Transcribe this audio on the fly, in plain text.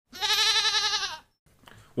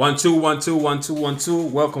1 2 1 2 1 2 1 2.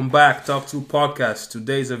 Welcome back, Talk 2 Podcast.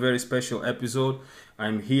 Today is a very special episode.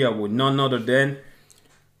 I'm here with none other than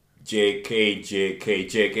JK,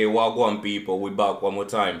 Wagwan people. We back one more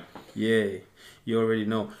time. Yeah, you already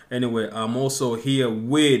know. Anyway, I'm also here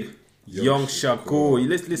with Young Shakur.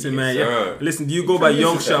 Listen, man. Yeah. Listen, do you go by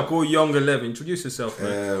Young Shakur, Young 11? Introduce yourself,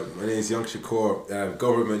 man. My name is Young Shakur.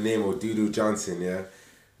 Government name of Doodoo Johnson, yeah.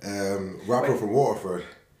 Rapper from Waterford.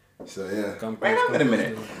 So, yeah. Wait a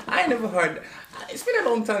minute. I never heard... It's been a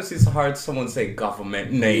long time since I heard someone say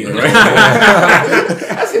government name, right?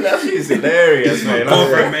 That shit's hilarious, man.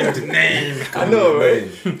 Government name. I know, right?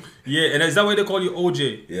 Yeah, and is that why they call you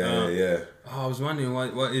OJ? Yeah. Oh, I was wondering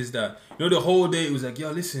what is that? You know, the whole day it was like,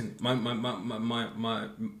 yo, listen, my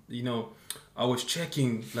you know, I was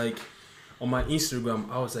checking like on my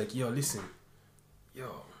Instagram. I was like, yo, listen,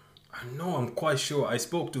 I know I'm quite sure I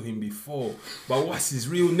spoke to him before, but what's his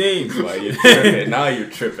real name? Well, you're tripping. Now you're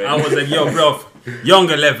tripping. I was like, yo, bro, Young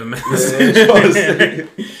 11, man.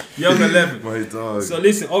 Young 11. My dog. So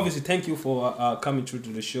listen, obviously, thank you for coming through to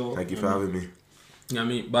the show. Thank you for having me. You know what I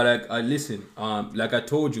mean? But I listen, like I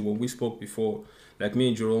told you when we spoke before, like me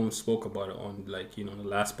and Jerome spoke about it on like, you know, the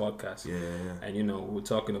last podcast. Yeah. And you know, we were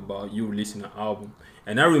talking about you releasing an album.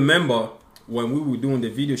 And I remember when we were doing the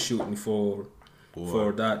video shooting for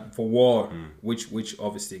War, which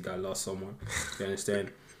obviously got lost somewhere. You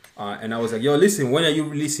understand? And I was like, yo, listen, when are you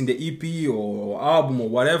releasing the EP or album or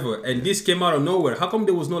whatever? And this came out of nowhere. How come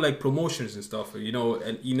there was no like promotions and stuff? You know,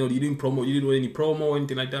 and you know, you didn't do any promo or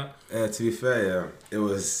anything like that? To be fair, yeah, it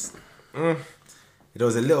was a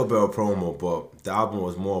little bit of promo, but the album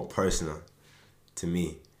was more personal to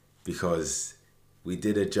me because we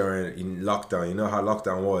did it in lockdown. You know how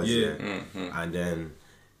lockdown was, yeah. Mm-hmm. And then,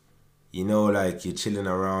 you know, like you're chilling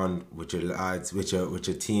around with your lads, with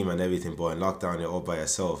your team and everything, but in lockdown you're all by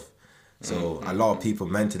yourself. So a lot of people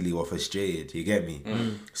mentally were frustrated. You get me?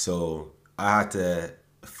 So I had to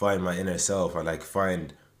find my inner self and like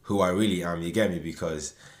find who I really am. You get me?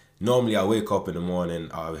 Because normally I wake up in the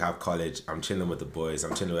morning, I have college, I'm chilling with the boys,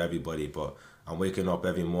 I'm chilling with everybody, but I'm waking up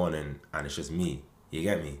every morning and it's just me. You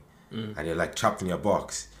get me? And you're like trapped in your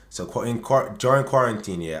box. So during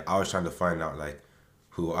quarantine, yeah, I was trying to find out like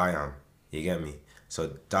who I am. You get me?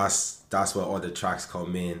 So that's where all the tracks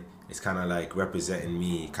come in. It's kind of like representing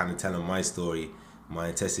me, kind of telling my story, my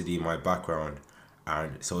intensity, my background,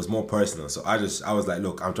 and so it's more personal. So I was like,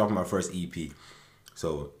 look, I'm dropping my first EP,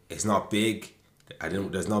 so it's not big.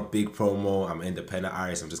 There's not big promo. I'm an independent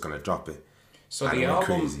artist. I'm just gonna drop it. So the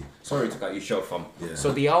album. Crazy. Sorry to cut you short, fam. Yeah.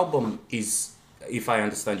 So the album is, if I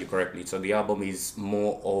understand you correctly, so the album is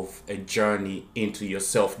more of a journey into your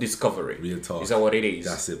self-discovery. Real talk. Is that what it is?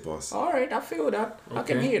 That's it, boss. All right, I feel that. Okay. I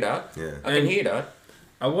can hear that. Yeah. I can hear that.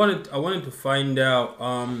 I wanted to find out,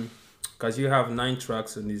 because you have 9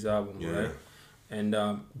 tracks on this album, right? And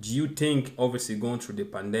do you think, obviously going through the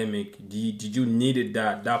pandemic, did you needed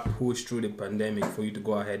that push through the pandemic for you to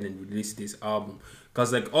go ahead and release this album?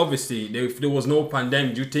 Because like obviously, if there was no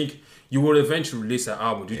pandemic, do you think you would eventually release an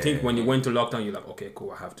album? Do you think when you went to lockdown, you're like, okay,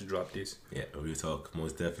 cool, I have to drop this? Yeah, real talk,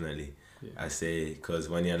 most definitely. Yeah. I say, because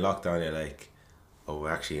when you're in lockdown, you're like, oh,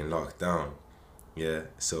 we're actually in lockdown. Yeah,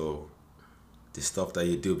 so the stuff that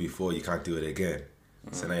you do before, you can't do it again.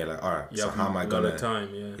 So now you're like, all right, so how am I gonna?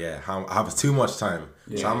 I have too much time.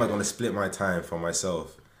 So how am I gonna split my time for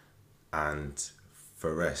myself and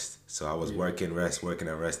for rest? So I was working and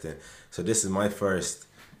resting. So this is my first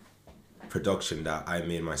production that I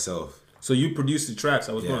made myself. So you produced the tracks.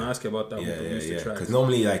 I was going to ask you about that. Yeah. Because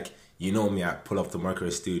normally, like, you know me, I pull up to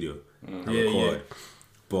Mercury Studio and record.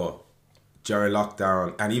 But during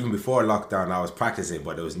lockdown, and even before lockdown, I was practicing,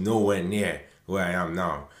 but it was nowhere near where I am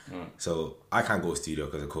now. So I can't go studio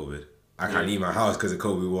because of COVID. I can't leave my house because of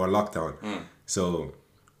COVID. We were on lockdown. So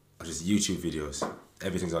just YouTube videos.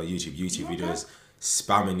 Everything's on YouTube. Videos,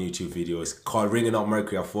 spamming YouTube videos, ringing up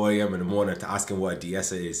Mercury at 4 a.m. in the morning to ask him what a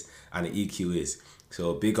de-esser is and an EQ is.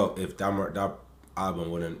 So big up if that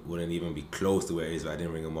album wouldn't even be close to where it is if I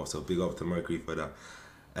didn't ring him up. So big up to Mercury for that.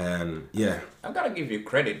 I gotta give you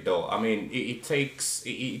credit though. I mean, it takes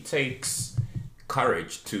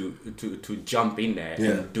courage to jump in there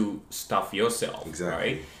and do stuff yourself.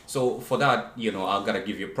 Exactly. Right? So for that, you know, I gotta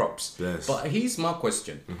give you props. Yes. But here's my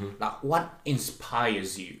question: like, what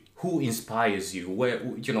inspires you? Who inspires you? Where,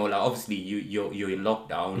 you know, like obviously you're in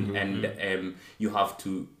lockdown and you have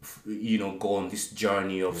to, you know, go on this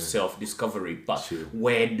journey of self-discovery. But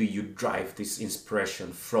where do you drive this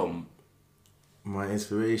inspiration from? My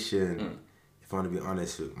inspiration, if I want to be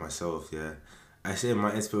honest with myself, I say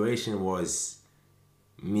my inspiration was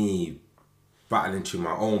me battling through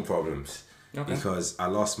my own problems. Because I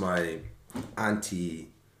lost my auntie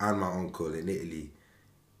and my uncle in Italy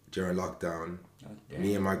during lockdown. Okay.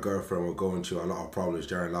 Me and my girlfriend were going through a lot of problems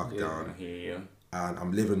during lockdown. I hear you. And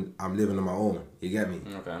I'm living on my own. You get me?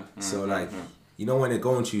 Okay. So like, you know when you're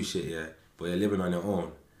going through shit, yeah, but you're living on your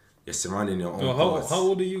own. You're surrounding your own thoughts. How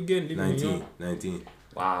old are you again? 19.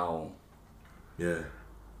 Wow. Yeah.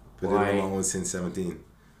 Been living on my own since 17.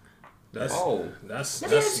 That's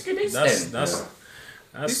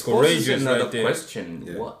This courageous poses another right there. question.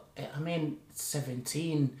 Yeah. What? I mean,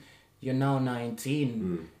 17. You're now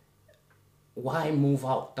 19. Why move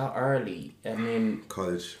out that early? I mean,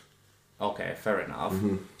 College. okay, fair enough.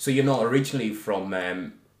 So you're not originally from I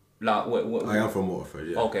am from Waterford,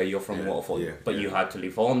 yeah. Okay, you're from Waterford, yeah, but you had to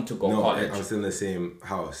leave home to go No, college. I'm still in the same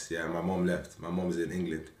house. Yeah, my mom left. My mom's in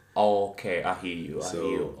England. Okay, I hear you. I hear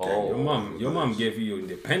you. okay, Your mom gave you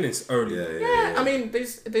independence early. Yeah, I mean,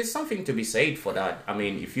 there's something to be said for that. I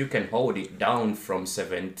mean, if you can hold it down from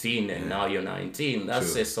 17 and now you're 19,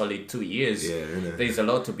 that's True. a solid 2 years. Yeah, innit? There's a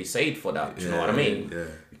lot to be said for that. You know what I mean? Yeah.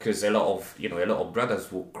 Because a lot of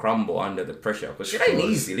brothers will crumble under the pressure because it ain't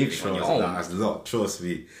easy living on your own. That's a lot. Trust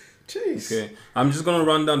me. Jeez. Okay, I'm just gonna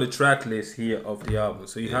run down the track list here of the album.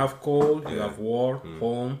 So you have Cold, you have War,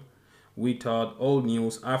 Home, We Thought, Old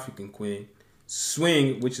News, African Queen,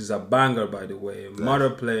 Swing, which is a banger by the way,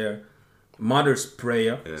 Mother's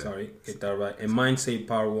Prayer, sorry, get that right, and Mindset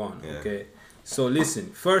Power 1. Okay, so listen,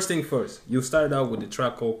 first thing first, you started out with the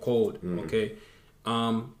track called Cold. Okay,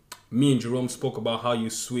 me and Jerome spoke about how you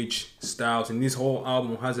switch styles, and this whole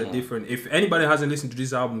album has a different. If anybody hasn't listened to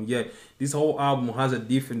this album yet, this whole album has a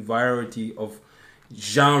different variety of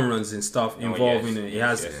genres and stuff involved in it. It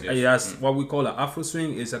has what we call an Afro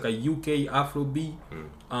swing. It's like a UK Afro beat,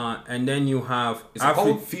 and then you have It's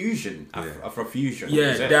called fusion, Afro fusion.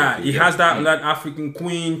 Yeah, that it has that African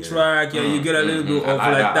Queen track. Yeah, you get a little bit of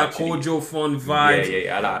like that Kojo fun vibe.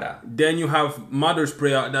 Yeah, I like that. Then you have Mother's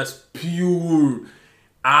Prayer. That's pure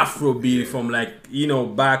Afrobeat from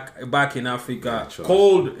back in Africa.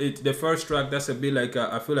 Cold, the first track. That's a bit like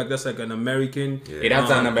I feel like that's like an American. It has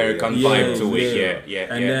an American vibe to it.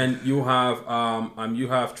 Yeah. And then you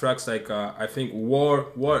have tracks like I think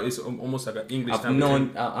War is almost like an English. I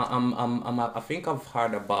think I've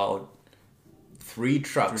heard about 3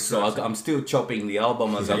 tracks, so I'm still chopping the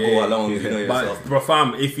album as I go along. You know yourself. But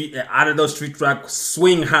fam, if out of those 3 tracks,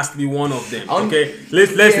 Swing has to be one of them. Okay,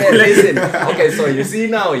 let's listen. Okay, so you see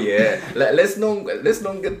now, let's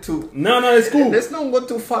not get too. No, it's cool. Let's not go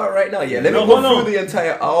too far right now. Let me go through the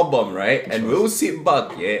entire album, right? And we'll sit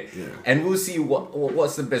back, and we'll see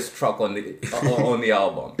what's the best track on the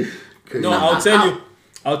album. No,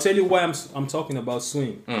 I'll tell you why I'm talking about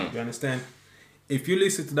Swing. You understand? If you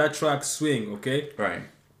listen to that track Swing, okay? Right.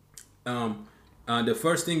 The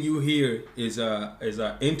first thing you hear is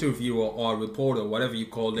a interviewer or a reporter, whatever you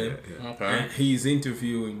call them. Okay. And he's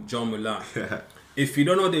interviewing John Mullane. If you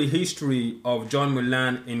don't know the history of John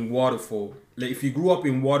Mullane in Waterford, like if you grew up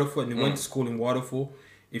in Waterford and you went to school in Waterford,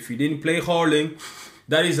 if you didn't play hurling,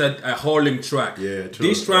 that is a hurling track. Yeah, true.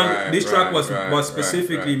 This track was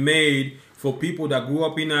specifically made for people that grew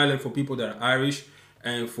up in Ireland, for people that are Irish,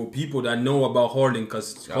 and for people that know about hurling,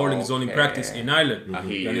 because hurling is only practiced in Ireland.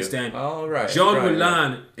 You understand? All right. John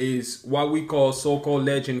Mullane is what we call so-called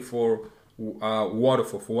legend for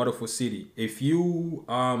Waterford City. If you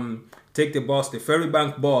take the bus, the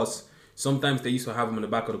Ferrybank bus, sometimes they used to have him on the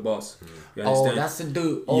back of the bus. You understand? Oh, that's the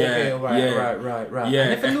dude. Okay, right. Yeah. I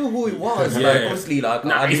never knew who he was. Honestly,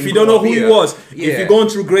 if you don't know who he was, if you're going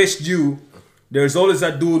through Grace Jew, there's always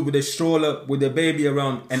that dude with a stroller with a baby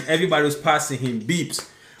around, and everybody was passing him beeps.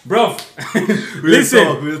 Bro,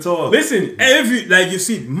 listen, you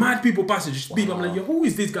see mad people passing just beep. I'm like, yo, who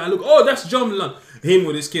is this guy? Look, oh, that's John Mullane. Him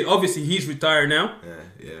with his kid. Obviously, he's retired now.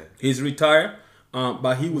 Yeah. He's retired,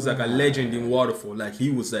 but he was like a legend in Waterford. Like he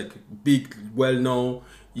was like big, well known.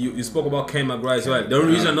 You spoke about Ken McGrath as well. The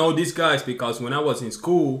only reason I know these guys because when I was in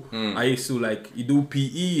school, I used to you do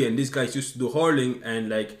PE, and these guys used to do hurling, and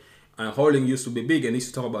hurling used to be big, and they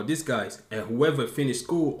used to talk about these guys. And whoever finished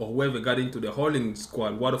school or whoever got into the hurling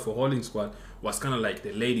squad, Waterford hurling squad, was kind of like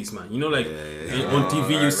the ladies' man. You know, on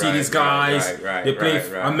TV you see these guys. They play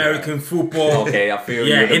American football. Okay, I feel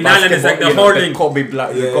you. In Ireland it's like the hurling. Kobe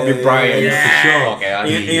Bryant. Yeah. Sure.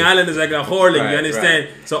 Okay, in Ireland it's like a hurling. You understand?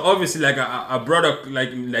 So obviously, like a brother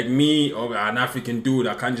like me or an African dude,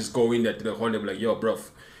 I can't just go in there to the hurling and be like, yo, bro,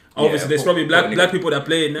 Obviously, there's probably black people that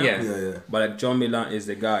play it now. Yeah. But like John Mullane is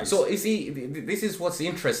the guy. So you see, this is what's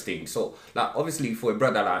interesting. So like obviously for a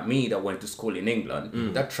brother like me that went to school in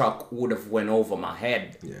England, that track would have went over my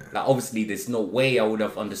head. Yeah. Like obviously there's no way I would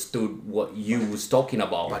have understood what you was talking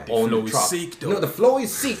about the on flow the is track. sick, though. No, the flow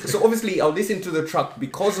is sick. So obviously I'll listen to the track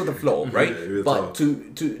because of the flow, right? real But talk.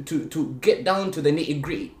 to get down to the nitty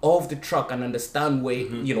gritty of the track and understand where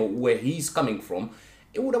you know where he's coming from,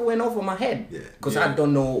 it would have went over my head because I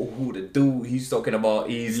don't know who the dude he's talking about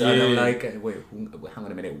is, and I'm like, wait, hang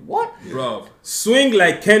on a minute, what? Bro, swing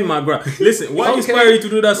like Ken McGrath. Listen, what inspired you to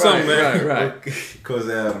do that song, man? Right. Because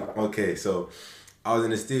okay, so I was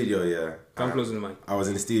in the studio, yeah. Come close to the mic. I was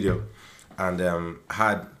in the studio, and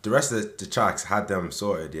had the rest of the tracks had them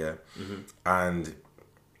sorted, yeah. And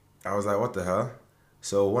I was like, what the hell?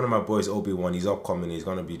 So one of my boys, Obi-Wan, he's upcoming. He's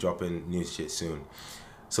gonna be dropping new shit soon.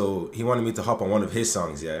 So he wanted me to hop on one of his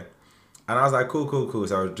songs, yeah. And I was like, cool.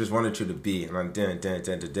 So I was just running through the beat, and I'm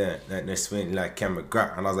then swing like Ken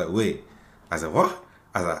McGrath. And I was like, wait. I said, what?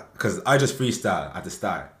 I was like, because I just freestyle at the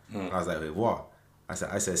start. And I was like, wait, what? I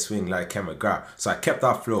said swing like Ken McGrath. So I kept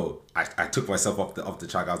that flow. I took myself off the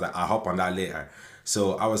track. I was like, I'll hop on that later.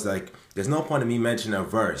 So I was like, there's no point in me mentioning a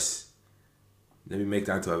verse. Let me make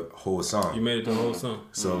that into a whole song. You made it the whole song.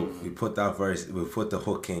 So we put that verse, we put the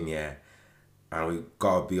hook in, yeah. And we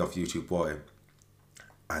got a beat off YouTube, bought it.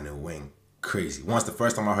 And it went crazy. The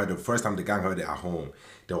first time the gang heard it at home,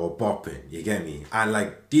 they were bopping, you get me? And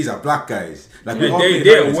like, these are black guys. Like,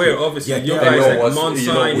 they're aware, obviously. Yeah, you they're guys aware. like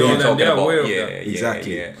Monsai, they're aware of that.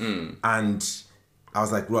 Exactly. Yeah. And I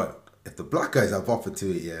was like, right, if the black guys are bopping to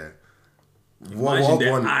it, yeah. Imagine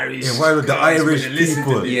the Irish the Irish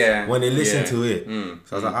people when they listen Yeah. to it.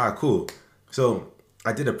 So I was like, cool. So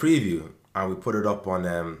I did a preview and we put it up on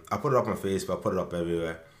I put it up on Facebook, I put it up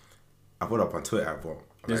everywhere. I put it up on Twitter, but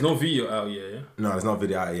There's no video out yet, yeah? no, there's no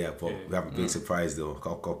video out yet, but we have a big surprise though.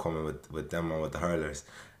 Got coming with them and with the hurlers.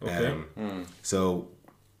 Okay. So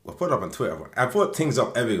we put it up on Twitter. I put things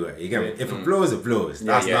up everywhere. You get me? If it blows, it blows.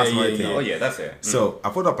 That's my thing. Oh yeah, that's it. So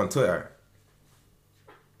I put it up on Twitter.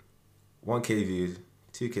 1K views,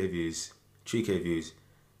 2K views, 3K views.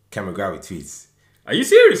 Cameron Gravy tweets. Are you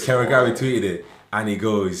serious? Cameron Gravy tweeted it, and he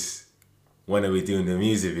goes, "When are we doing the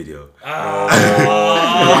music video?"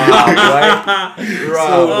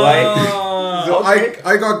 So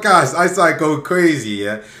I got gassed. I started going crazy,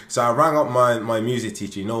 yeah. So I rang up my music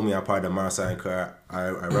teacher. You know me, I'm part of the Mount Sinai Choir. I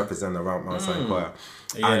represent the Mount Sinai Choir.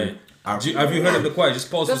 Yeah. Have you heard of the choir? Just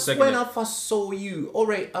pause for a That's second. when I first saw you.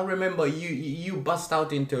 Alright, I remember you bust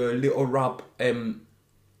out into a little rap.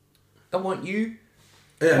 That weren't you?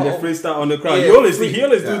 Yeah, and the freestyle on the crowd. Yeah, he always do I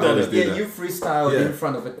always that. do that. You freestyled Yeah. in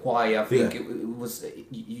front of a choir. I think Yeah. it was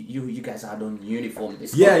you guys had on uniform.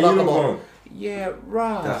 This Yeah, was like uniform. about- yeah,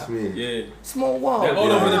 right. That's me. Yeah. Small world. They're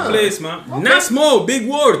all over the place, man. Not small, big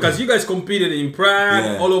word, because you guys competed in Prague,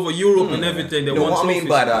 Yeah. all over Europe and everything. They You know won what I mean trophies.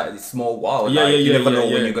 by that? It's small world. Yeah, Like, yeah, you yeah, never know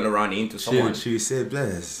yeah, when yeah. you're gonna run into someone. She said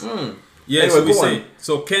bless. Yeah, Anyway, so we go say. on.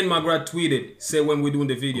 So Ken McGrath tweeted, say when we're doing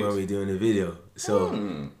the When videos. we doing the video. So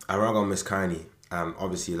I rang on Miss Carney.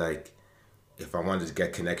 Obviously, like, if I wanted to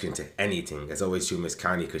get connection to anything, it's always through Miss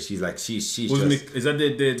Carney because she's Who's just Mick- is that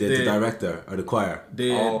the director of the choir.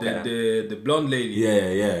 the blonde lady?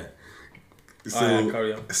 Yeah. Alright,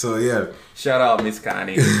 carry on. So yeah. Shout out Miss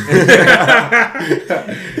Connie.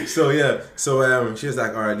 So yeah. So she was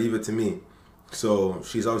like, all right, leave it to me. So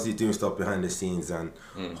she's obviously doing stuff behind the scenes, and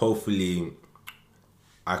hopefully,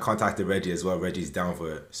 I contacted Reggie as well. Reggie's down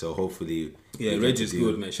for it, so hopefully, Yeah, Reggie's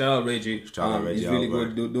good, man. Shout out Reggie. Shout out Reggie He's really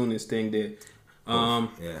Albert. good doing his thing there.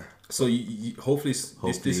 Yeah. So hopefully this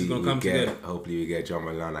is gonna come together. Hopefully we get John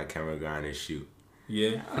Mullane and camera guy and shoot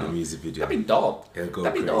Yeah. the music video. That'd be dope. It'll go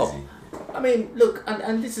That'd be crazy. dope. I mean, look,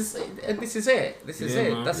 and this is it. This is Yeah,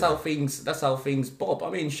 it. man. That's how things pop. I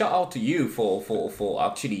mean, shout out to you for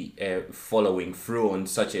actually following through on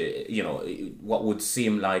such a what would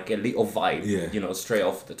seem like a little vibe. Yeah. Straight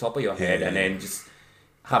off the top of your head, and then just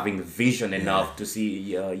having vision enough to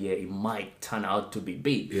see it might turn out to be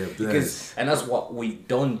big. Yeah, and that's what we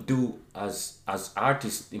don't do as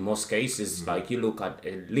artists in most cases. Like, you look at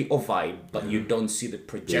a little vibe, but you don't see the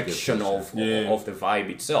projection of the vibe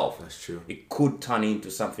itself. That's true. It could turn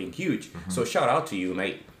into something huge. So shout out to you,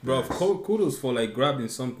 mate. Bro, kudos for like grabbing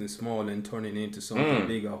something small and turning it into something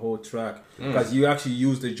big, a whole track. Because you actually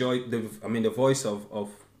used the voice of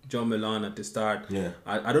John Mullane at the start. Yeah.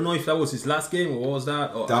 I don't know if that was his last game or what was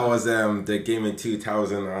that? Or, That was the game in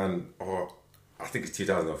 2000 or I think it's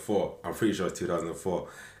 2004. I'm pretty sure it's 2004.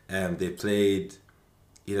 They played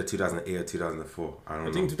either 2008 or 2004. I don't know.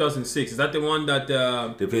 I think 2006. Is that the one that?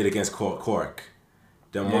 They played against Cork.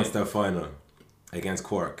 The Monster final. against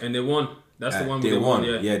Cork. And they won. That's the one they won.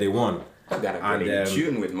 Yeah, they won. I got a good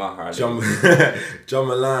tune with my heart. John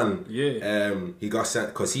Mullane, he got sent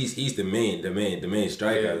because he's the main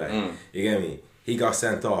striker. Like you get me. He got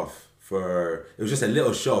sent off for it was just a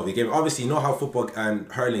little shove. He gave obviously you know how football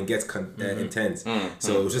and hurling gets intense.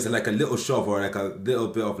 So it was just like a little shove or like a little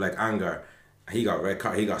bit of like anger. He got red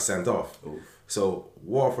card. He got sent off. Oof. So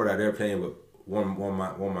Waterford they're playing with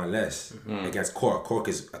one man less against Cork. Cork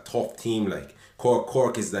is a tough team. Like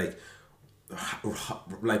Cork is like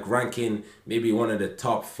ranking maybe one of the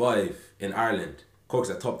top 5 in Ireland. Cork's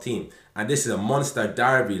a top team, and this is a monster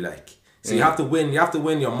derby. Like so, you have to win. You have to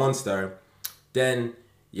win your monster, then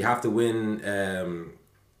you have to win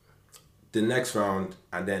the next round,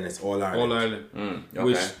 and then it's all Ireland. All Ireland.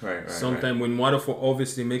 Which sometime when Waterford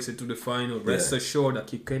obviously makes it to the final, rest assured that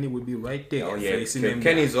Kenny will be right there. Oh yeah,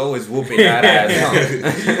 Kenny's always whooping that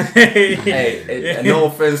ass. Hey, no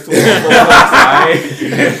offense to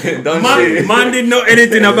all man didn't know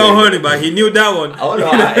anything about hurling, but he knew that one. Oh no,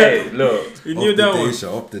 hey, look, he knew that one.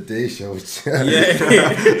 Up the day show.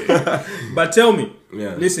 Yeah. But tell me.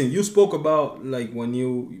 Yeah. Listen, you spoke about like when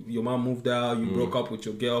your mom moved out, you broke up with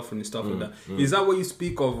your girlfriend and stuff like that. Is that what you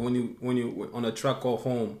speak of when you on a track called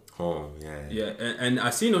Home? Home, yeah. Yeah, and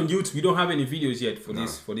I seen on YouTube you don't have any videos yet for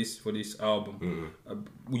this album.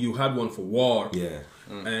 You had one for War. Yeah.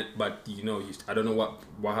 But you know, I don't know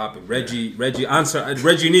what happened. Reggie, answer.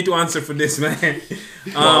 Reggie, you need to answer for this, man.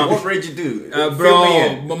 What Reggie do,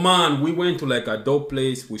 bro? But man, we went to like a dope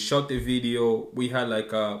place. We shot the video. We had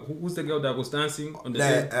like who's the girl that was dancing on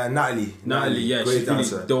the Natalie. Yeah, great she's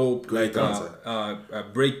dancer. really dope. Great dancer. A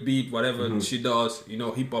breakbeat, whatever she does. You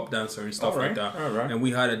know, hip hop dancer and stuff like that. All right. And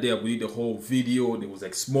we had it there. We did the whole video. There was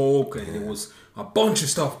like smoke and there was a bunch of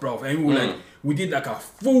stuff, bro. And we were like, we did like a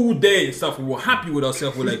full day and stuff. We were happy with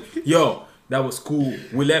ourselves. We're like, yo, that was cool.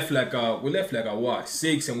 We left like what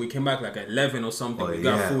 6 and we came back like at 11 or something. We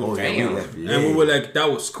got food. And we were like,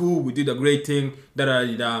 that was cool. We did a great thing.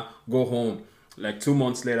 Go home. Like 2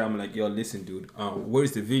 months later, I'm like, yo, listen, dude,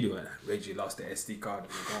 where's the video? And Reggie lost the SD card.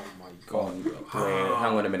 Like, oh my god, bro.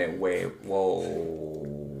 Hang on a minute. Wait,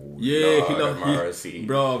 whoa. Yeah,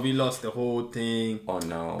 he lost the whole thing. Oh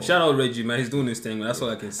no! Shout out Reggie, man. He's doing his thing. That's all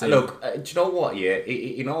I can say. Look, do you know what? Yeah,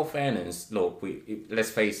 in all fairness, look,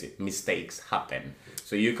 let's face it, mistakes happen.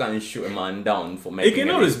 So you can shoot a man down for making. It can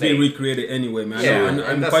always be recreated anyway, man. Yeah,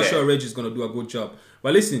 I'm quite sure Reggie's gonna do a good job.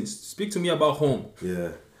 But listen, speak to me about Home.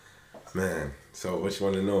 Yeah, man. So what you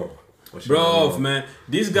want to know? Bro, man,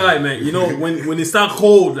 this guy, man, you know, when he start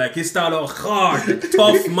cold, like he start off hard, like,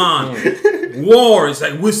 tough man, war. It's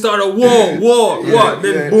like we start a war.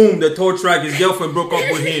 Then boom, the tow track. His girlfriend broke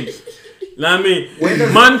up with him. I mean,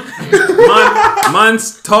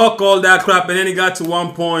 man's talk all that crap, and then he got to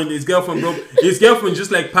one point. His girlfriend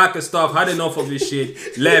just like packed her stuff, had enough of his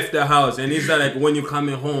shit, left the house, and he's like, when you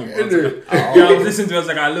coming home? I was listening to us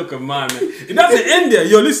like, I look at man. It doesn't end there.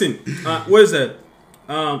 Yo, listen, where's that?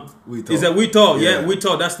 We Talk. Is that We Talk? Yeah, We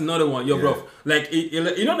Talk. That's another one. Yo, bro. Like,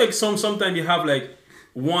 you know, like sometimes you have like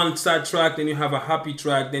one sad track, then you have a happy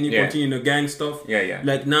track, then you continue the gang stuff. Yeah.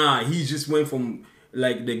 Like, nah, he just went from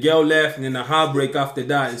like the girl left and then a heartbreak after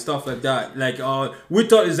that and stuff like that. Like, We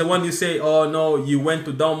Talk is the one you say, oh no, you went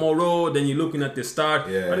to Dalmore Road, then you're looking at the star.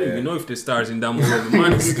 I don't even know if the star's in Dalmore Road. The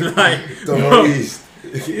man is like, Dalmore East.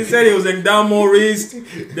 He said he was in Dalmore East.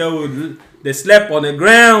 They slept on the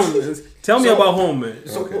ground. Tell me about Home, man.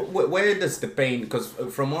 So where does the pain? Because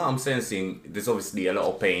from what I'm sensing, there's obviously a lot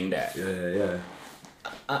of pain there.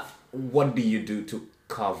 Yeah. What do you do to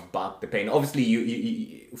carve back the pain? Obviously,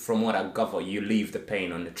 you from what I gather, you leave the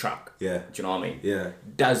pain on the track. Yeah. Do you know what I mean? Yeah.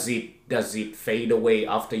 Does it fade away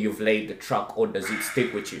after you've laid the track, or does it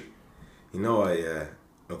stick with you? You know what? Yeah.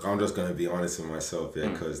 Look, I'm just gonna be honest with myself,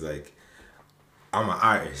 because like I'm an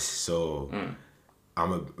artist, so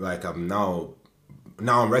I'm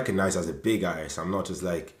now I'm recognized as a big artist. I'm not just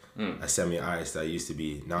like a semi-artist that I used to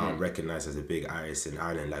be. Now I'm recognized as a big artist in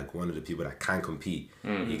Ireland, like one of the people that can compete.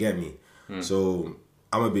 You get me? So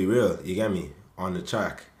I'm gonna be real. You get me? On the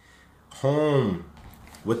track, Home,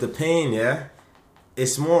 with the pain,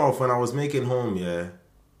 it's more of when I was making Home, it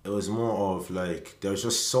was more of like there was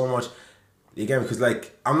just so much. You get me? Because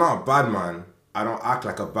like I'm not a bad man. I don't act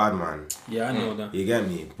like a bad man. Yeah, I know that. You get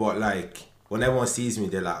me? But like when everyone sees me,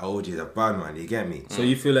 they're like, oh, he's a bad man. You get me? So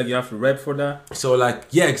you feel like you have to rep for that? So like,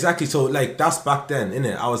 yeah, exactly. So like that's back then,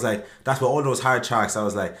 innit? I was like, that's what all those hard tracks. I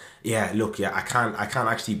was like, yeah, look, I can't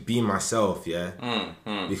actually be myself,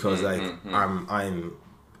 because like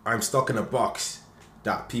I'm stuck in a box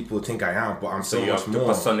that people think I am, but I'm so much more. So you have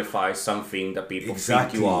to personify something that people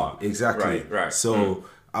think you are. Exactly. Right. So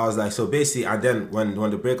I was like, so basically, and then when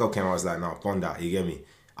the breakup came, I was like, no, bond that, you get me?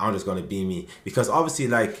 I'm just gonna be me. Because obviously,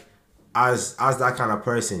 like, as that kind of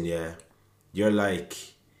person, yeah, you're like,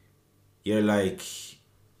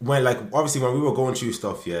 when, like, obviously when we were going through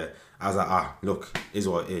stuff, yeah, I was like, look, is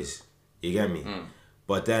what it is. You get me?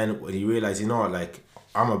 But then when you realize, you know what, like,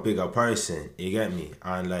 I'm a bigger person, you get me?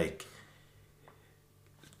 And like,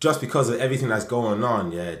 just because of everything that's going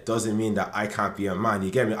on, yeah, doesn't mean that I can't be a man,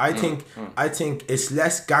 you get me? I think it's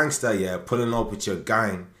less gangster, yeah, pulling up with your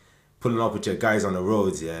gang, pulling up with your guys on the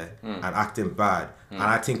roads, yeah, and acting bad. And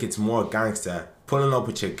I think it's more gangster pulling up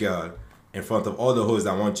with your girl in front of all the hoes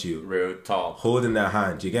that want you. Real talk. Holding their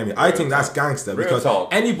hand, you get me? I think that's gangster because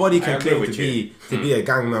anybody can claim to be a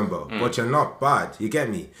gang member, but you're not bad, you get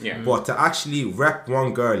me? Yeah. But to actually rep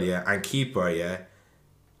one girl, yeah, and keep her, yeah,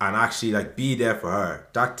 and actually like be there for her,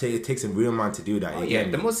 it takes a real man to do that. Oh, yeah,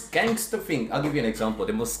 the most gangster thing, I'll give you an example.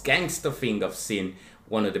 The most gangster thing I've seen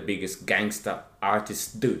one of the biggest gangster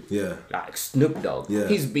artists do. Yeah. Like Snoop Dogg. Yeah.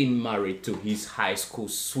 He's been married to his high school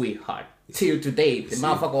sweetheart. Till today, the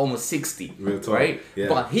motherfucker almost 60. Real talk. Right? Yeah.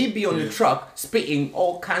 But he be on the truck spitting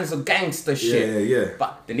all kinds of gangster shit. Yeah.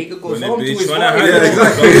 But the nigga goes When home the to bitch his tryna wife. hide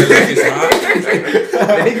it,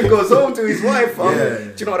 The nigga goes home to his wife. Yeah.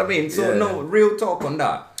 Do you know what I mean? So no, real talk on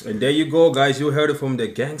that. And there you go, guys. You heard it from the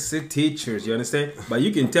gangster teachers. You understand? But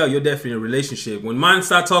you can tell you're definitely in a relationship. When man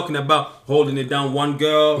start talking about holding it down one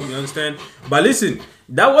girl, you understand? But listen,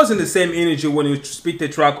 that wasn't the same energy when you speak the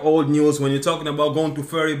track Old News, when you're talking about going to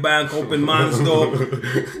Ferry Bank, open man's door.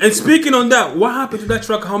 And speaking on that, what happened to that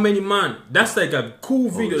track, How Many Man? That's like a cool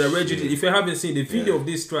video that Reggie did. If you haven't seen the video of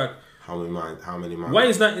this track. How many man? Why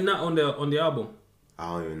is that not on the album?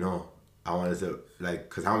 I don't even know. I wanted to, like,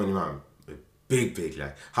 cause how many man? Big,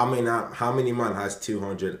 like, how many man has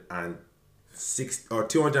 206 or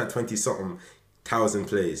 220 something thousand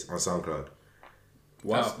plays on SoundCloud?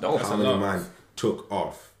 Wow. That's dope. How many man took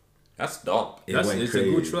off? That's dope. It's a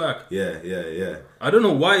good track. Yeah. I don't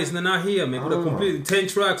know why it's not here, man. But completely 10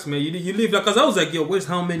 tracks, man. You leave like, cause I was like, yo, where's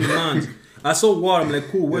How Many Man? I saw War, I'm like,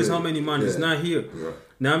 cool, where's How Many Man? It's not here. Yeah.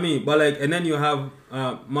 Know what I mean? But like, and then you have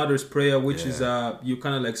Mother's Prayer, which is you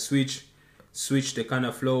kind of like switch the kind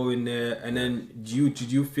of flow in there. And then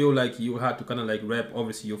did you feel like you had to kind of like rap?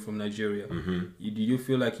 Obviously, you're from Nigeria. Did you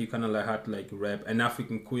feel like you kind of like had to like rap an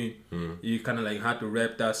African queen? You kind of like had to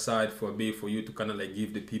rap that side for you to kind of like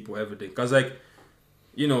give the people everything. Cause like,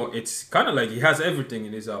 you know, it's kind of like he has everything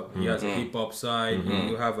in his album. He has a hip hop side.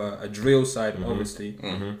 You have a drill side, obviously.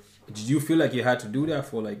 Did you feel like you had to do that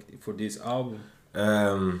for this album? I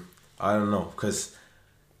don't know, cause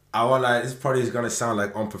this probably is gonna sound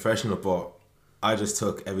like unprofessional, but I just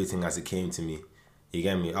took everything as it came to me. You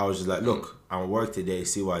get me? I was just like, look, I'll work today,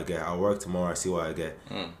 see what I get. I'll work tomorrow, see what I get.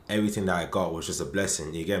 Everything that I got was just a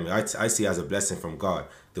blessing. You get me? I see it as a blessing from God,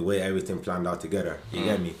 the way everything planned out together. You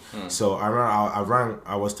get me? So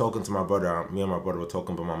I was talking to my brother. Me and my brother were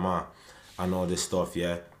talking about my mom and all this stuff,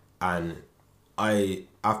 yeah. And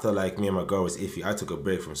after like me and my girl was iffy, I took a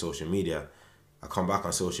break from social media. I come back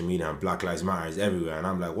on social media and Black Lives Matter is everywhere, and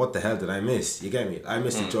I'm like, what the hell did I miss? You get me? I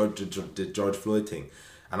missed the George Floyd thing,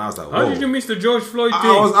 and I was like, whoa. How did you miss the George Floyd thing?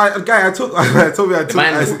 I told me I took.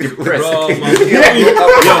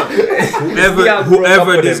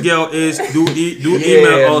 Whoever this girl is, do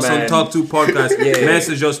email us on Talk to Podcast.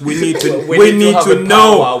 Message us. We need to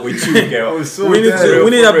know. With you, girl. we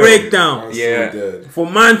need a breakdown. For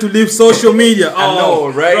man to leave social media. I know,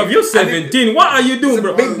 right? Bro, you're 17. What are you doing,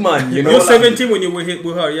 bro? Big man, you know. You're 17 when you were hit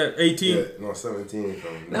with her. Yeah, 18. Yeah, no, 17.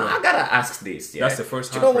 Now I gotta ask this. Yeah, that's the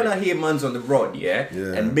first. You know when I hear man's on the road,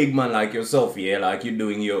 and big man like yourself, like you're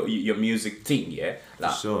doing your music thing,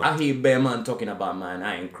 like sure. I hear bear man talking about, man,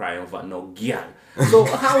 I ain't crying over no girl. So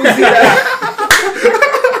how is it that?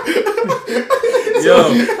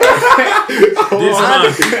 Yo,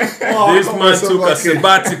 this man took a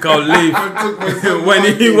sabbatical leave when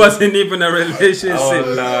he wasn't even in a relationship. Oh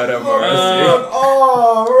Lord of mercy. Bro.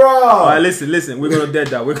 Alright, listen. We're gonna dead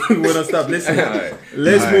that. We're gonna stop. Listen,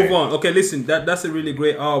 let's move on. Okay, listen. That's a really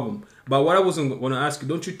great album. But what I was gonna ask you,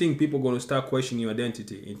 don't you think people are gonna start questioning your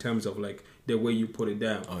identity in terms of like the way you put it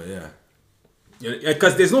down? Oh yeah.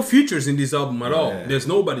 Because there's no features in this album at all. Yeah. There's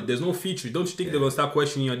nobody. There's no features. Don't you think they're gonna start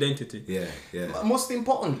questioning your identity? Yeah. Most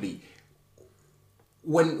importantly,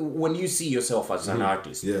 when you see yourself as an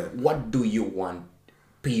artist, what do you want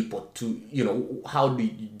people to, how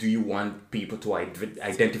do you want people to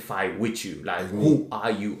identify with you? Like, who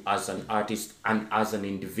are you as an artist and as an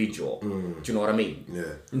individual? Do you know what I mean?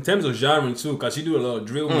 Yeah. In terms of genre too, because you do a lot of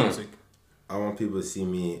drill music. I want people to see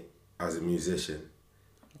me as a musician.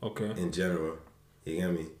 Okay. In general, you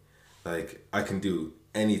get me? Like, I can do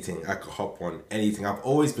anything. I could hop on anything. I've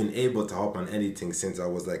always been able to hop on anything since I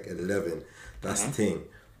was like 11. That's the thing.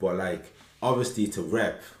 But like, obviously to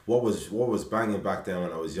rap, what was banging back then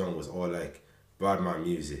when I was young was all like bad man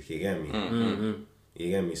music. You get me? You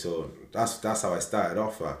get me? So that's how I started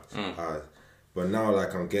off at. But now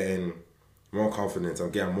like I'm getting more confidence, I'm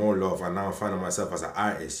getting more love, and now I'm finding myself as an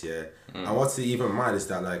artist, yeah. And what's even mad is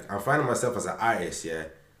that like I'm finding myself as an artist, yeah,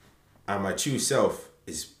 and my true self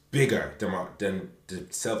is bigger than the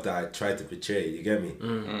self that I tried to portray. You get me?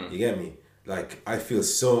 You get me? Like I feel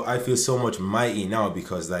so much mighty now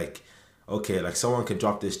because like, okay, like someone can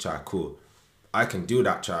drop this track, cool. I can do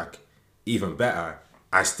that track even better.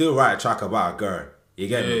 I still write a track about a girl. You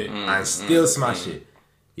get me? And still smash it.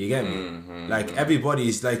 You get me? Like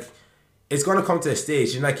everybody's like, it's gonna come to a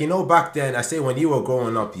stage. And like, you know, back then, I say when you were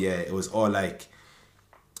growing up, yeah, it was all like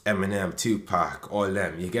Eminem, Tupac, all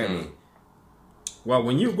them. You get me? Well,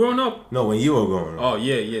 when you growing up? No, when you were growing up. Oh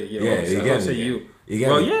yeah. Yeah, you get me? You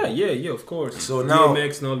get me? Yeah, of course. So now,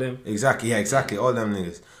 DMX and all them. Exactly, all them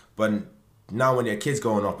niggas. But now when your kids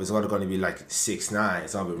growing up, it's all gonna be like 6ix9ine,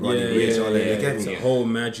 it's all be Roddy Ricch, all that. You get me? It's a whole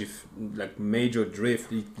major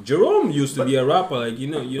drift. Jerome used to be a rapper, like you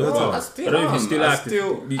know. I don't know if he's still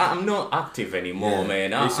active. I'm not active anymore,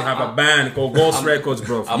 man. They used to have a band called Ghost Records,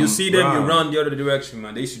 bro. You see them, you run the other direction,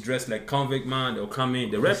 man. They used to dress like convict, man. They'll come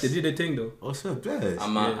in. The rap, they did the thing though. What's up, bless?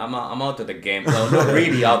 I'm out of the game. Well, not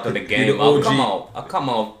really out of the game. I'll come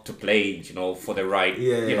out to play, you know, for the right,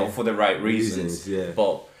 for the right reasons.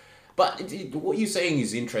 But what you're saying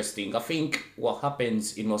is interesting. I think what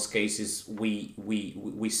happens in most cases, we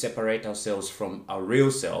separate ourselves from our real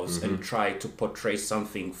selves and try to portray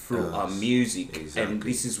something through our music. Exactly. And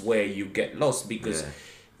this is where you get lost because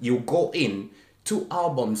you go in 2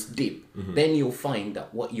 albums deep, then you'll find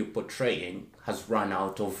that what you're portraying has run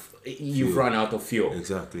out of, you've run out of fuel.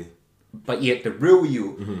 Exactly. But yet the real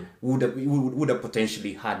you would have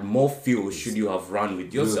potentially had more fuel should you have run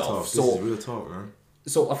with yourself. So this is real talk, man.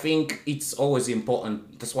 So I think it's always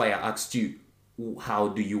important. That's why I asked you, how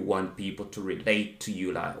do you want people to relate to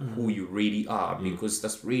you, like who you really are? Because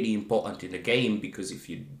that's really important in the game. Because if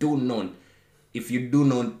you do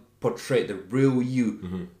not portray the real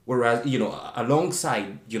you, whereas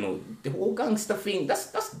alongside the whole gangster thing,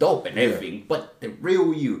 that's dope and everything. But the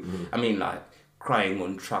real you, I mean, like crying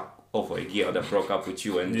on track over a girl that broke up with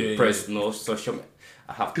you and the personal social.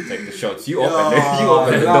 I have to take the shots. You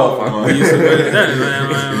open the door. We used to do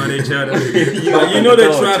that on each other. You know the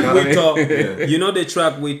track we thought. You know the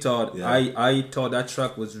track we thought. I thought that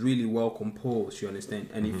track was really well composed. You understand?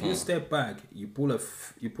 And if you step back, you put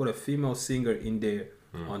a female singer in there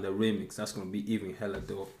on the remix. That's gonna be even hella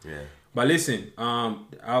dope. Yeah. But listen,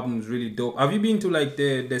 the album's really dope. Have you been to like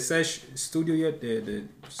the Sesh studio yet?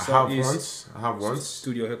 I have once.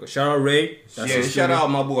 Studio. Shout out Ray. Shout out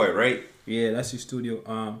my boy Ray. Yeah, that's your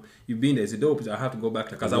studio. You've been there. It's dope. I have to go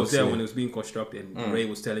back because I was there when it was being constructed, and Ray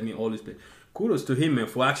was telling me all this. Kudos to him, man,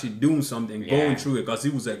 for actually doing something, going through it. Because he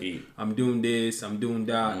was like, I'm doing this, I'm doing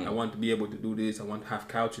that. I want to be able to do this. I want to have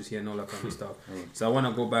couches here and all that kind of stuff. So I want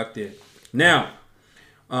to go back there. Now,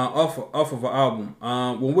 off of an album.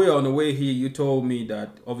 When we were on the way here, you told me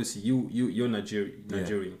that obviously you're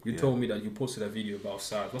Nigerian. You told me that you posted a video about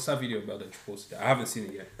SARS. What's that video about that you posted? I haven't seen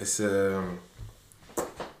it yet. It's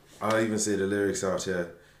I'll even say the lyrics out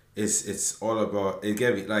here. It's all about, it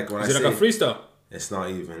gave me like when Is it like a freestyle? It's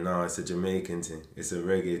not even, no, it's a Jamaican thing. It's a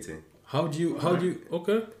reggae thing. How do you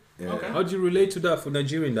okay. How do you relate to that for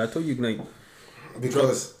Nigerian? I told you like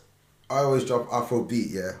because I always drop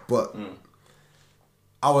Afrobeat, but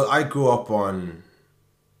I grew up on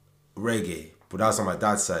reggae, but that's on my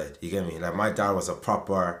dad's side. You get me? Like my dad was a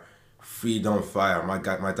proper freedom fire. My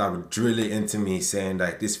dad would drill it into me saying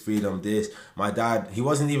like this freedom, this. My dad, he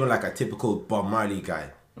wasn't even like a typical Bob Marley guy.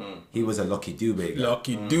 He was a Lucky Dube guy.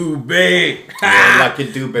 Lucky Dube.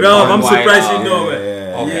 Lucky Dube. Bro, I'm surprised you know it.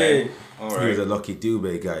 Yeah. Okay. Right. He was a Lucky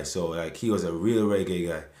Dube guy. So like he was a real reggae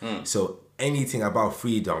guy. So anything about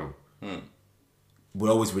freedom would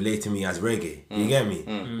always relate to me as reggae. You get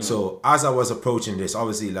me? So as I was approaching this,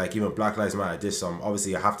 obviously like even Black Lives Matter did some,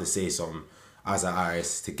 obviously I have to say some as an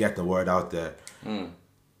artist to get the word out there.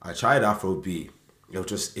 I tried Afrobeat.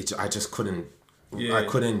 I just couldn't. Yeah. I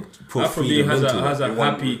couldn't put Afrobeat has a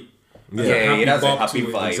happy. It has a happy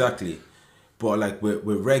vibe. Exactly. But like with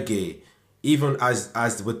reggae, even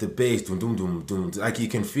as with the bass, doom doom doom doom, like you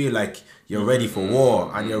can feel like you're ready for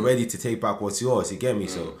war and you're ready to take back what's yours. You get me?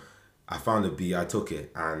 So I found the beat, I took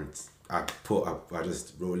it, and I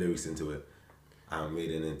just wrote lyrics into it and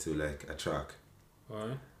made it into like a track.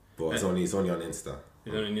 Alright. But it's only on Insta.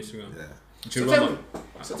 It's on Instagram. Yeah. Jerome,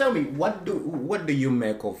 So tell me, what do you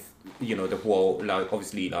make of, you know, the whole, like,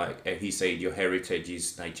 obviously, like he said, your heritage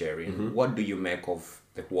is Nigerian. What do you make of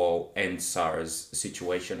the whole SARS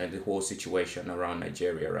situation and the whole situation around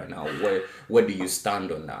Nigeria right now? Where do you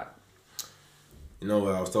stand on that? You know,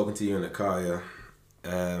 I was talking to you in the car,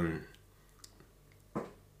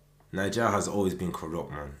 Nigeria has always been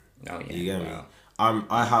corrupt, man. Oh, yeah. You get me?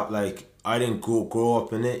 I didn't grow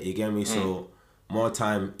up in it, you get me? So more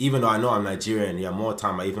time, even though I know I'm Nigerian, more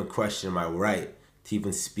time I even question my right to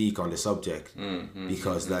even speak on the subject.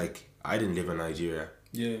 Because like, I didn't live in Nigeria.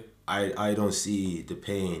 Yeah. I don't see the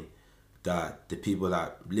pain that the people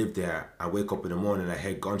that live there and wake up in the morning and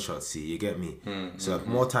hear gunshots see, you get me? So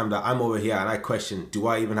more time that I'm over here and I question, do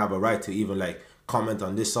I even have a right to even like comment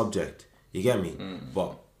on this subject? You get me?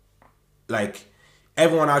 But like,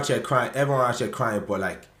 everyone out here crying, but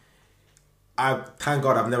like, I thank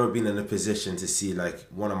God I've never been in a position to see like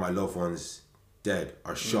one of my loved ones dead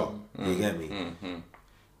or shot. You get me?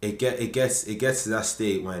 It gets to that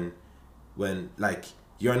state when like,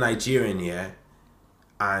 you're Nigerian, yeah,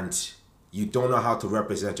 and you don't know how to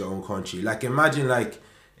represent your own country. Like, imagine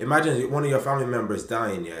one of your family members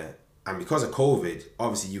dying, yeah, and because of COVID,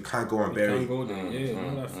 obviously you can't go and bury. Can't go there. Yeah,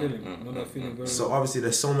 know that feeling very So well. obviously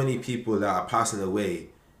there's so many people that are passing away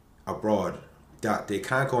abroad that they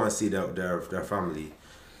can't go and see their family.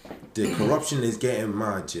 The corruption is getting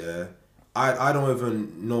mad, yeah. I don't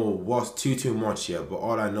even know what's too much, yeah, but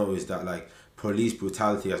all I know is that like, police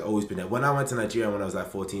brutality has always been there. When I went to Nigeria when I was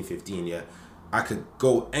like 14, 15, yeah, I could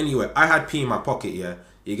go anywhere. I had pee in my pocket, yeah,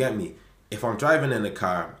 you get me? If I'm driving in a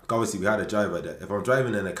car, obviously we had a driver there. If I'm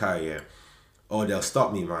driving in a car, yeah, they'll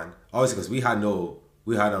stop me, man. Obviously, because we had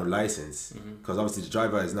no license. Because obviously the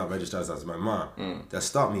driver is not registered as my mom. They'll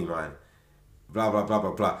stop me, man. Blah, blah, blah,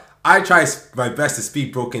 blah, blah. I try my best to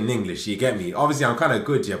speak broken English, you get me? Obviously, I'm kind of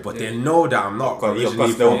good, yeah, but they know that I'm not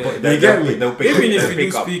originally from... You get me? Even if you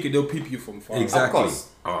do speak it, they'll peep you from far. Exactly.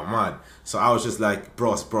 Oh, man. So I was just like,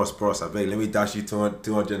 bros, I beg, let me dash you 200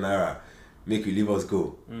 naira. Make you leave us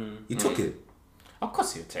go. He took it. Of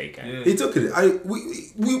course he'll take it. Yeah. He took it.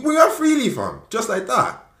 We went freely, fam. Just like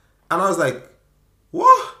that. And I was like,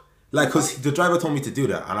 what? Like, because the driver told me to do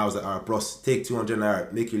that. And I was like, all right, bros, take 200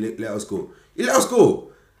 naira. Make you let us go. He let us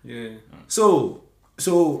go. Yeah. So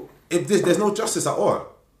if there's no justice at all.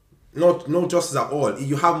 No justice at all. If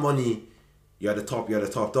you have money, you're the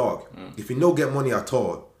top dog. If you don't get money at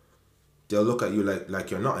all, they'll look at you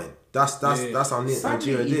like you're nothing. That's how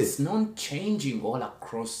Nigeria is. It's not changing all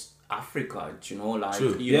across Africa, you know, like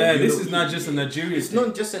True. This is not just a Nigerian It's thing.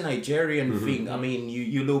 not just a Nigerian thing. I mean,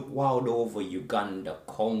 you look wild over Uganda,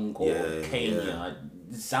 Congo, Kenya,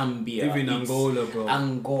 Zambia, even Angola, bro.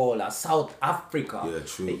 Angola, South Africa. Yeah,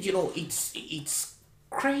 true. You know, it's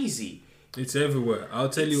crazy. It's everywhere. I'll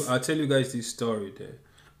tell you guys this story there.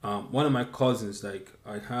 One of my cousins, like,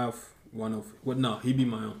 I have he be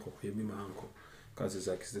my uncle. Because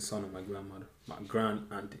it's the son of my grandmother, my grand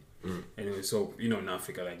auntie. Anyway, so, you know, in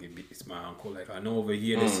Africa, like, it's my uncle. Like, I know over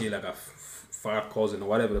here they see like a third cousin or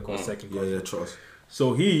whatever they call second cousin. Yeah, trust.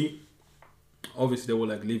 So he, obviously they were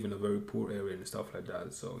like live in a very poor area and stuff like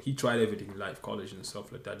that. So he tried everything in life, college and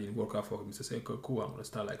stuff like that. Didn't work out for him. So he said, okay, cool, I'm gonna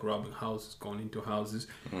start like robbing houses, going into houses.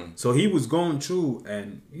 So he was going through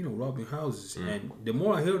and, you know, robbing houses. And the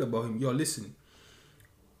more I heard about him, listen,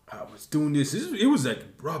 I was doing this. It was like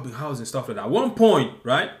robbing houses and stuff like that. At one point,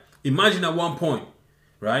 right? Imagine at one point,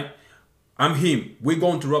 right? I'm him. We're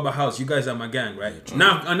going to rob a house. You guys are my gang, right? Yeah,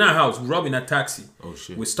 now, in our house, we're robbing a taxi. Oh,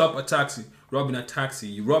 shit. We stop a taxi, robbing a taxi.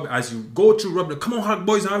 You rob as you go through robbing. Come on,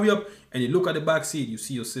 boys, hurry up! And you look at the back seat. You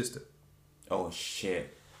see your sister. Oh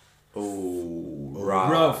shit! Oh,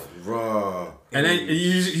 Raw. And then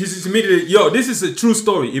he's immediately, this is a true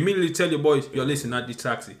story. Immediately tell your boys, listen, not this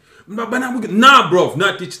taxi. But now bro,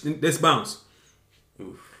 not this. Let's bounce.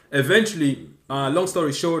 Oof. Eventually, long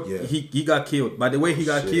story short, he got killed. But the way he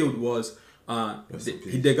got killed was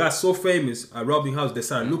they got so famous at robbing house, they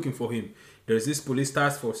started looking for him. There's this police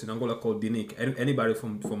task force in Angola called DINIC. Anybody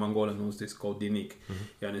from Angola knows this, called DINIC.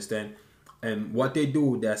 You understand? And what they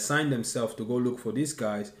do, they assign themselves to go look for these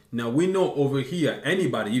guys. Now, we know over here,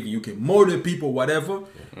 anybody, even you can murder people, whatever,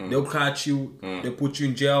 they'll catch you, they'll put you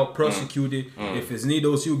in jail, prosecuted. If it's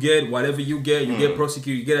needles you get, whatever you get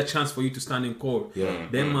prosecuted, you get a chance for you to stand in court.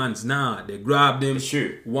 Them man's they grab them,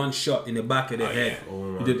 one shot in the back of the head. Oh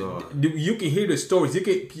my God. You can hear the stories. You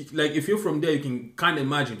can, like, if you're from there, you can kind of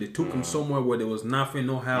imagine they took him somewhere where there was nothing,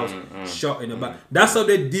 no house, shot in the back. That's how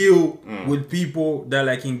they deal with people that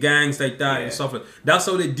like in gangs like that. And stuff like that's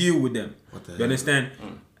how they deal with them. You understand?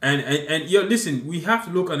 And listen, we have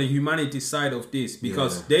to look at the humanity side of this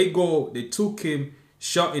because they took him,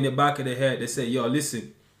 shot in the back of the head. They say, yo,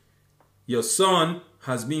 listen, your son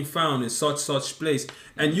has been found in such place,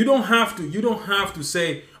 and you don't have to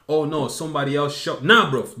say, oh no, somebody else shot. Nah,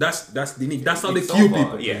 bro, that's how they kill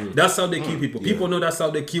people. Yeah. That's how they kill people. People know that's how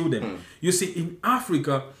they kill them. You see, in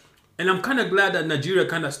Africa, and I'm kind of glad that Nigeria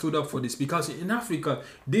kind of stood up for this, because in Africa,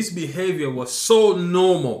 this behavior was so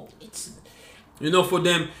normal. For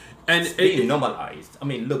them. And it's being normalized. I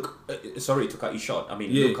mean, look. Sorry to cut you short. I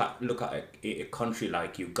mean, look at a country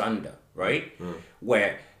like Uganda, right,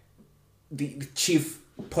 where the chief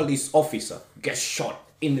police officer gets shot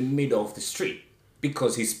in the middle of the street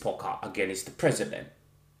because he spoke out against the president,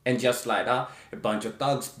 and just like that, a bunch of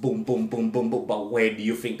thugs, boom, boom, boom, boom, boom. But where do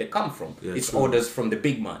you think they come from? It's orders from the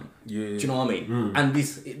big man. Do you know what I mean? And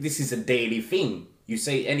this is a daily thing. You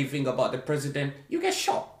say anything about the president, you get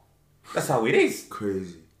shot. That's how it is.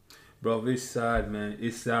 Crazy. Bro, it's sad, man.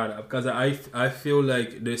 It's sad because I feel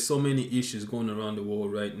like there's so many issues going around the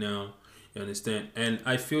world right now. You understand? And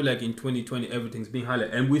I feel like in 2020 everything's being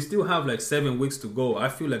highlighted, and we still have like 7 weeks to go. I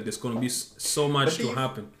feel like there's gonna be so much to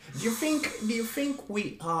happen. Do you think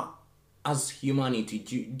we are, as humanity?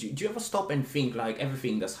 Do you ever stop and think, like,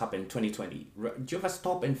 everything that's happened in 2020? Do you ever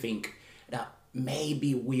stop and think that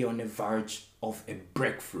maybe we're on the verge of a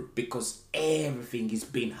breakthrough because everything is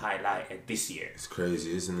being highlighted this year? It's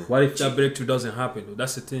crazy, isn't it? What if that breakthrough doesn't happen though?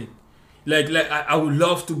 That's the thing. Like I would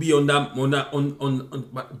love to be on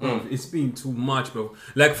but bro, it's been too much, bro.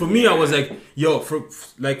 Like for me, I was like, yo,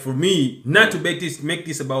 for me, not to make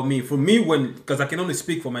this about me. For me, because I can only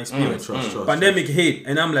speak for my experience. Pandemic hit,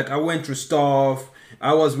 and I'm like, I went through stuff.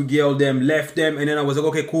 I was with girl them, left them, and then I was like,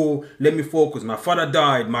 okay, cool, let me focus. My father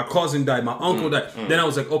died, my cousin died, my uncle died. Then I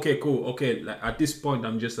was like, okay, cool, okay. Like at this point,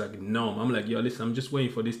 I'm just like numb. I'm like, yo, listen, I'm just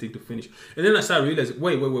waiting for this thing to finish. And then I started realizing,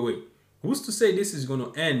 wait. Who's to say this is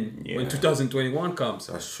gonna end when 2021 comes?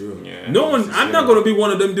 That's true. Yeah. No one. I'm not gonna be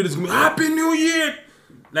one of them dudes. Happy New Year,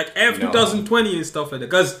 like after 2020 and stuff like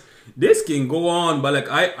that. Because this can go on, but like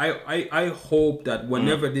I hope that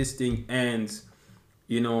whenever this thing ends,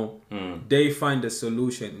 they find a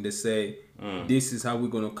solution and they say this is how we're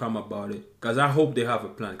gonna come about it. Because I hope they have a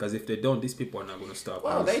plan. Because if they don't, these people are not gonna stop.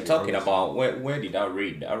 Well, they're talking about where did I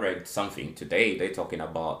read? I read something today. They're talking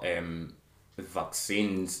about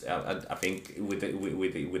vaccines. I think with the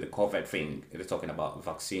COVID thing, they're talking about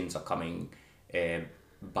vaccines are coming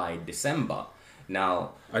by December.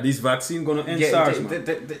 Now, are these vaccines gonna end SARS?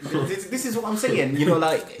 This is what I'm saying.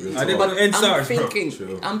 Like, are they gonna end SARS?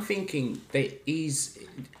 I'm thinking there is,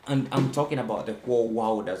 and I'm talking about the whole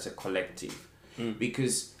world as a collective,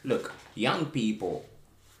 because look, young people,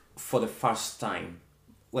 for the first time.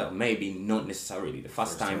 Well, maybe not necessarily the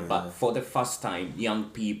first time, but for the first time,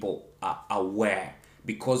 young people are aware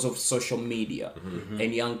because of social media,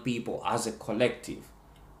 and young people as a collective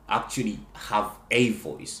actually have a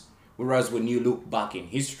voice. Whereas when you look back in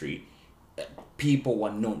history, people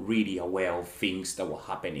were not really aware of things that were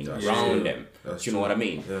happening around them. Do you know what I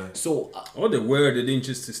mean? Yeah. So, they were, they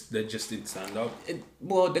just didn't stand up.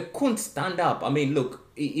 Well, they couldn't stand up. I mean, look,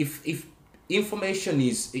 if information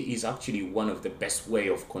is actually one of the best way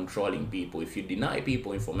of controlling people. If you deny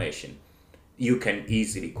people information, you can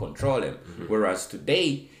easily control them. Whereas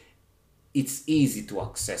today, it's easy to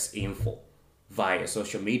access info via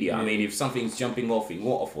social media. I mean, if something's jumping off in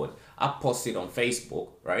Waterford, I post it on Facebook,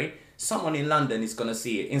 right? Someone in London is gonna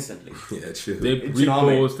see it instantly. Yeah, true. They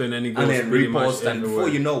repost and then it goes pretty much and everywhere. before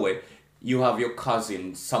you know it, you have your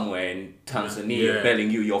cousin somewhere in Tanzania telling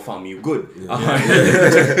you your family good. Do you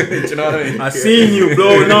know what I mean? I seen you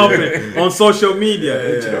blowing up on social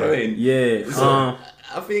media. Do you know what I mean? Yeah. So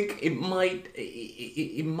I think it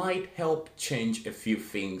might help change a few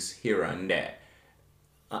things here and there.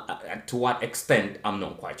 To what extent, I'm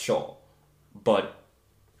not quite sure, but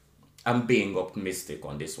I'm being optimistic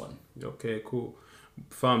on this one. Okay, cool.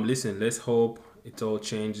 Fam, listen, let's hope it all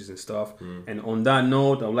changes and stuff. And on that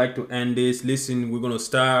note, I would like to end this. Listen, we're gonna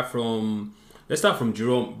start from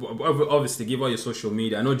Jerome. Obviously, give out your social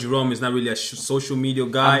media. I know Jerome is not really a social media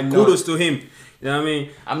guy. Kudos to him. You know what I mean?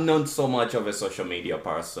 I'm not so much of a social media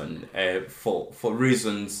person for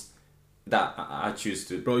reasons that I choose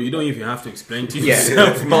to. Bro, you don't even have to explain to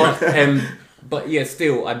yourself. But yeah,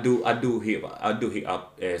 still I do hit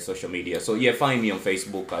up social media. So yeah, find me on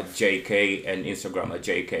Facebook at JK and Instagram at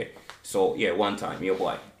JK. So yeah, one time, your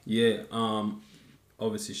boy. Yeah,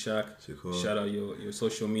 obviously Shaq. Shout out your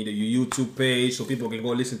social media, your YouTube page, so people can go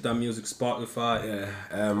listen to that music. Spotify.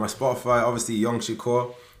 Yeah, my Spotify, obviously Young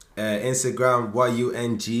Shakur. Instagram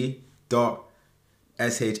YUNG.SHAKUR.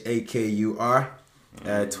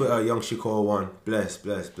 Twitter Young Shakur 1. Bless.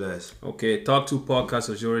 Okay, Talk to Podcast,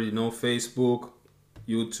 as you already know, Facebook,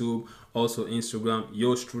 YouTube. Also Instagram,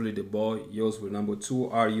 yours truly the boy, yours with number 2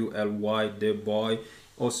 RULY the boy.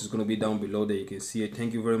 Also, it's going to be down below there. You can see it.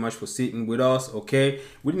 Thank you very much for sitting with us. Okay.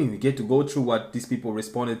 We didn't even get to go through what these people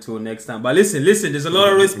responded to next time. But listen. There's a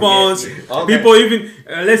lot of response. Okay. People even,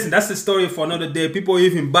 listen, that's the story for another day. People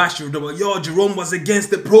even bash you. They're like, yo, Jerome was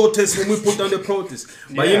against the protest when we put on the protest.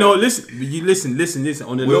 But you know, listen.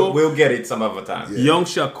 On the low, we'll get it some other time. Young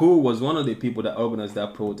Shakur was one of the people that organized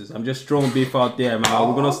that protest. I'm just throwing beef out there, man.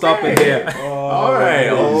 We're going to stop it there. All right.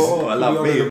 I love beef.